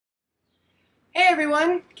Hey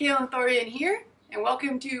everyone, Kalen Thorien here, and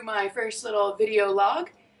welcome to my first little video log.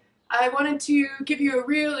 I wanted to give you a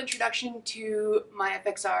real introduction to my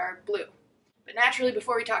FXR Blue. But naturally,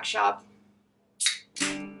 before we talk shop,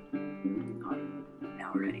 now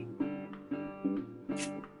we're ready.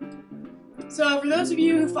 So for those of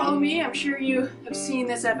you who follow me, I'm sure you have seen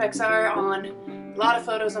this FXR on a lot of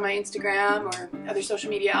photos on my Instagram or other social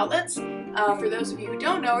media outlets. For those of you who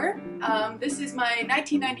don't know her, this is my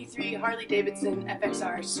 1993 Harley-Davidson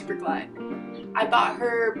FXR Super Glide. I bought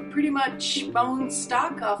her pretty much bone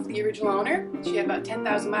stock off the original owner. She had about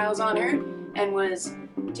 10,000 miles on her and was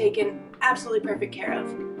taken absolutely perfect care of.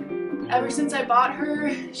 Ever since I bought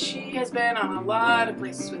her, she has been on a lot of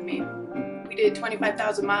places with me. We did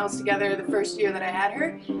 25,000 miles together the first year that I had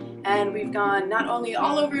her, and we've gone not only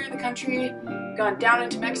all over the country, we've gone down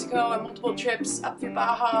into Mexico on multiple trips, up through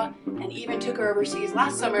Baja, and even took her overseas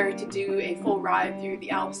last summer to do a full ride through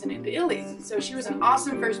the Alps and into Italy. So she was an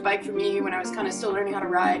awesome first bike for me when I was kind of still learning how to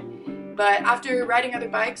ride. But after riding other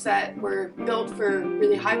bikes that were built for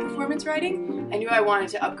really high performance riding, I knew I wanted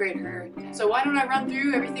to upgrade her. So why don't I run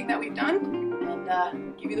through everything that we've done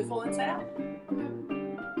and give you the full inside out.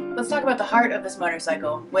 Let's talk about the heart of this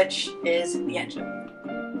motorcycle, which is the engine.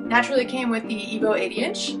 Naturally, it came with the Evo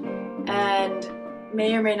 80-inch, and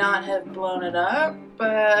may or may not have blown it up.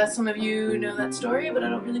 Some of you know that story, but I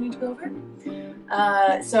don't really need to go over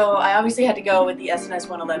it. So I obviously had to go with the S&S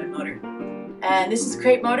 111 motor. And this is a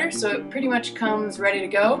crate motor, so it pretty much comes ready to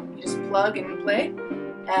go. You just plug and play.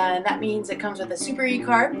 And that means it comes with a Super E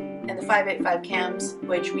carb and the 585 cams,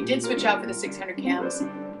 which we did switch out for the 600 cams.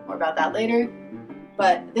 More about that later.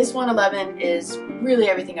 But this 111 is really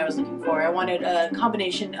everything I was looking for. I wanted a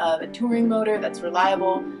combination of a touring motor that's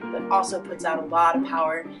reliable, but also puts out a lot of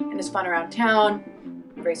power and is fun around town,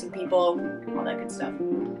 racing people, all that good stuff.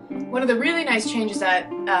 One of the really nice changes that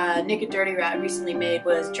Nick at Dirty Rat recently made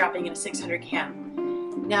was dropping in a 600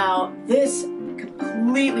 cam. Now, this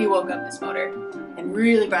completely woke up this motor and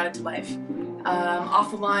really brought it to life. Off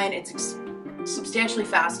the line, it's substantially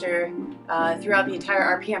faster. Throughout the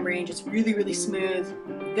entire RPM range, it's really, really smooth,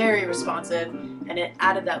 very responsive, and it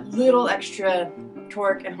added that little extra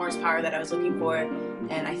torque and horsepower that I was looking for,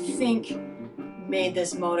 and I think made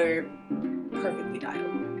this motor perfectly dialed.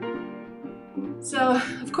 So,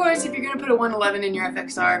 of course, if you're going to put a 111 in your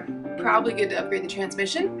FXR, probably good to upgrade the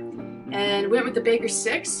transmission, and went with the Baker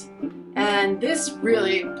 6, and this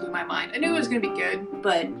really blew my mind. I knew it was going to be good,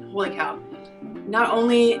 but holy cow. Not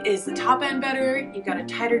only is the top end better, you've got a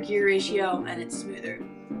tighter gear ratio, and it's smoother.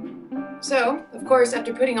 So, of course,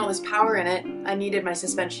 after putting all this power in it, I needed my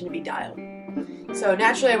suspension to be dialed. So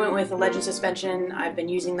naturally I went with the Legend suspension. I've been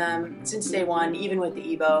using them since day one, even with the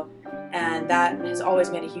Evo, and that has always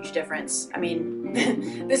made a huge difference. I mean,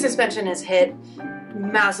 this suspension has hit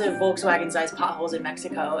massive Volkswagen-sized potholes in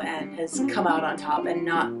Mexico and has come out on top and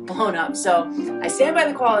not blown up. So I stand by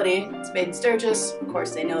the quality. It's made in Sturgis. Of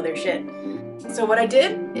course, they know their shit. So what I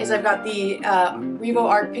did is I've got the Revo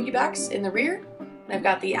ARC piggybacks in the rear, and I've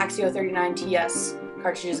got the Axeo39ts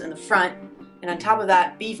cartridges in the front, and on top of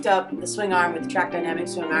that, beefed up the swing arm with the Trac Dynamic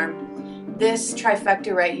swing arm. This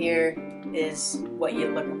trifecta right here is what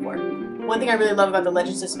you're looking for. One thing I really love about the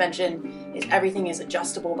Legend suspension is everything is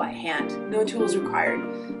adjustable by hand. No tools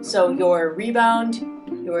required. So your rebound,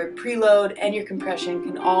 your preload, and your compression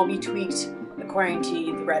can all be tweaked according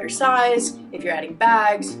to the rider size, if you're adding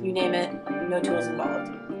bags, you name it, no tools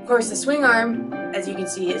involved. Of course, the swing arm, as you can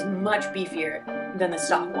see, is much beefier than the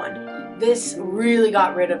stock one. This really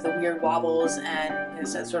got rid of the weird wobbles and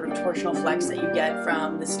that sort of torsional flex that you get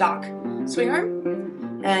from the stock swing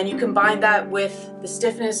arm. And you combine that with the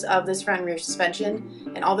stiffness of this front and rear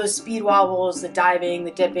suspension, and all those speed wobbles, the diving,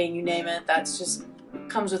 the dipping, you name it, that's just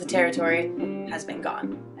comes with the territory, has been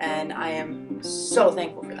gone. And I am so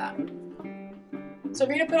thankful for that. So if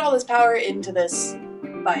you're going to put all this power into this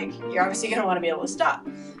bike, you're obviously going to want to be able to stop.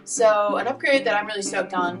 So an upgrade that I'm really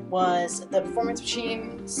stoked on was the Performance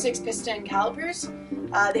Machine 6-piston calipers.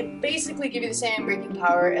 They basically give you the same braking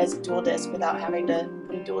power as a dual disc without having to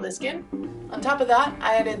put a dual disc in. On top of that,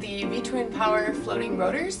 I added the V-twin power floating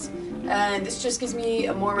rotors, and this just gives me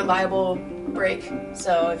a more reliable brake.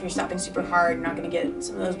 So if you're stopping super hard, you're not going to get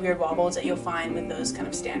some of those weird wobbles that you'll find with those kind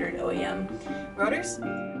of standard OEM rotors.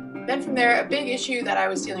 Then from there, a big issue that I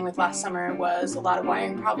was dealing with last summer was a lot of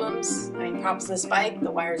wiring problems. I mean, props to this bike,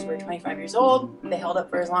 the wires were 25 years old, they held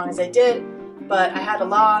up for as long as they did, but I had a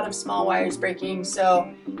lot of small wires breaking,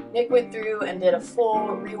 so Nick went through and did a full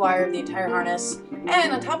rewire of the entire harness,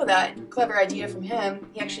 and on top of that, clever idea from him,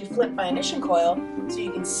 he actually flipped my ignition coil, so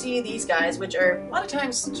you can see these guys, which are a lot of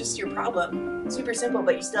times just your problem. Super simple,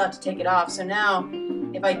 but you still have to take it off, so now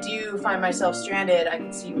if I do find myself stranded, I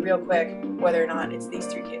can see real quick whether or not it's these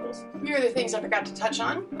 3 cables. Here are the things I forgot to touch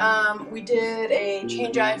on. We did a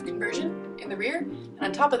chain drive conversion in the rear, and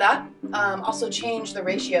on top of that, also changed the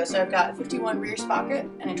ratio. So I've got a 51 rear sprocket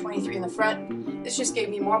and a 23 in the front. This just gave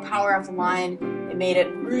me more power off the line. It made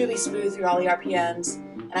it really smooth through all the RPMs,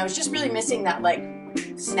 and I was just really missing that like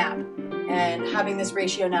snap. And having this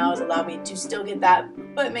ratio now has allowed me to still get that,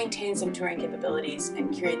 but maintain some touring capabilities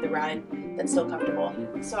and create the ride that's still comfortable.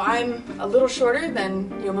 So I'm a little shorter than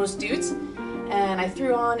most dudes, and I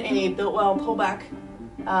threw on a Biltwell pullback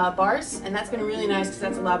bars, and that's been really nice because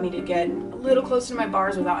that's allowed me to get a little closer to my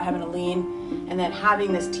bars without having to lean. And then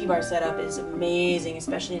having this T-bar setup is amazing,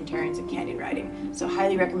 especially in turns and canyon riding. So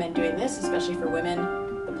highly recommend doing this, especially for women.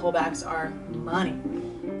 The pullbacks are money.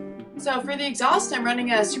 So for the exhaust, I'm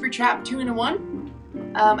running a Supertrapp 2-in-1.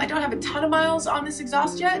 I don't have a ton of miles on this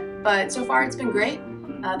exhaust yet, but so far it's been great.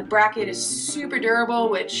 The bracket is super durable,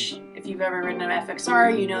 which if you've ever ridden an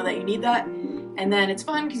FXR, you know that you need that. And then it's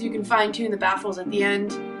fun because you can fine tune the baffles at the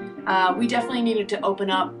end. We definitely needed to open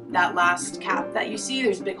up that last cap that you see.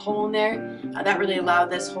 There's a big hole in there. That really allowed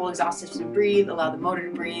this whole exhaust system to breathe, allowed the motor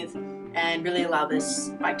to breathe, and really allow this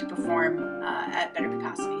bike to perform at better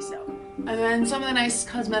capacity. And then some of the nice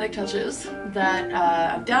cosmetic touches that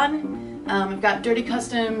I've done. I've got Dirty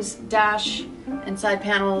Customs dash and side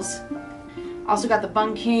panels. Also got the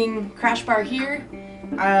Bung King crash bar here.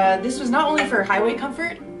 This was not only for highway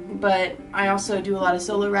comfort, but I also do a lot of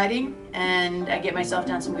solo riding, and I get myself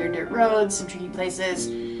down some weird dirt roads, some tricky places.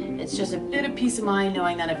 It's just a bit of peace of mind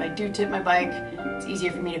knowing that if I do tip my bike, it's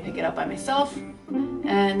easier for me to pick it up by myself.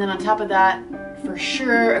 And then on top of that, for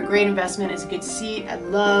sure, a great investment is a good seat. I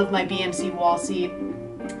love my BMC Wall seat.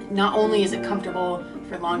 Not only is it comfortable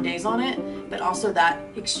for long days on it, but also that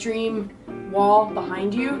extreme wall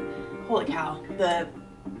behind you. Holy cow, the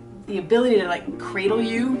ability to like cradle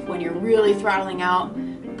you when you're really throttling out,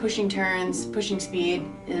 pushing turns, pushing speed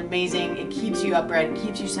is amazing. It keeps you upright, it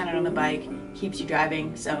keeps you centered on the bike, keeps you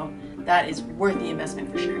driving. So that is worth the investment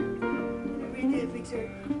for sure. You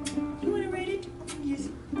want to rate it? Yes.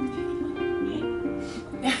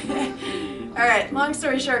 Alright, long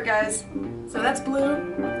story short, guys. So that's Blue.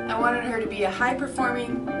 I wanted her to be a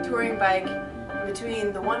high-performing touring bike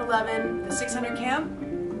between the 111, the 600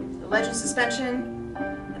 cam, the Legend suspension,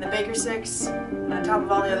 and the Baker 6, and on top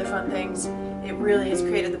of all the other fun things. It really has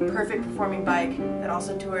created the perfect performing bike that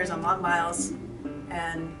also tours on long miles,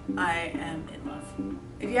 and I am in love.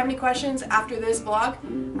 If you have any questions after this vlog,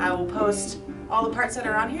 I will post all the parts that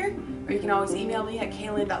are on here, or you can always email me at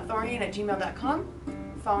kalen.thorien@gmail.com.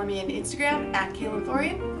 Follow me on Instagram at Kalen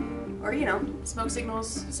Thorien, or smoke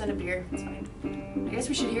signals, send a beer, it's fine. I guess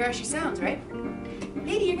we should hear how she sounds, right?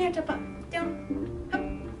 Lady, you're gonna jump up.